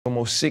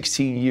almost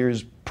 16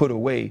 years put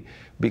away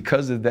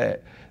because of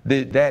that.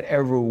 Did that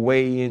ever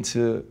weigh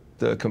into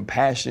the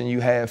compassion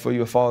you had for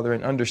your father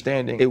and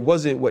understanding it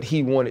wasn't what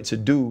he wanted to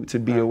do to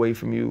be away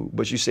from you,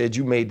 but you said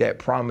you made that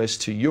promise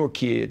to your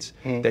kids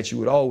that you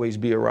would always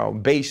be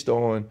around based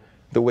on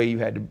the way you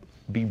had to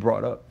be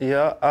brought up?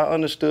 Yeah, I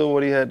understood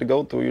what he had to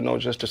go through, you know,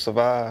 just to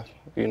survive.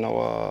 You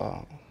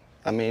know,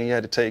 I mean, he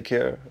had to take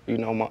care, you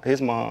know,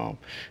 his mom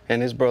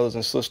and his brothers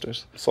and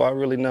sisters. So I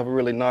really never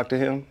really knocked at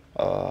him.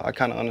 I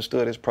kind of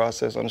understood his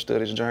process,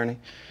 understood his journey,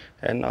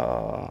 and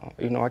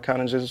you know, I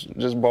kind of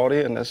just bought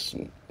in.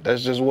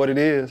 That's just what it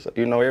is.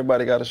 You know,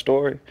 everybody got a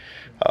story,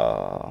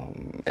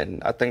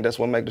 and I think that's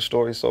what makes the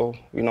story so,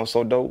 you know,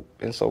 so dope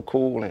and so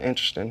cool and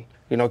interesting.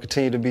 You know,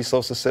 continue to be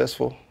so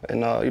successful and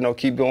you know,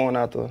 keep going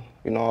after,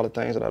 you know, all the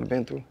things that I've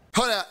been through.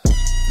 Hold up,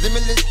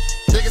 limitless,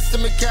 niggas to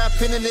me,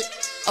 pinning it.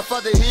 I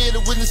fought the head to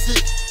witness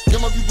it. Get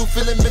my people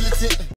feeling militant.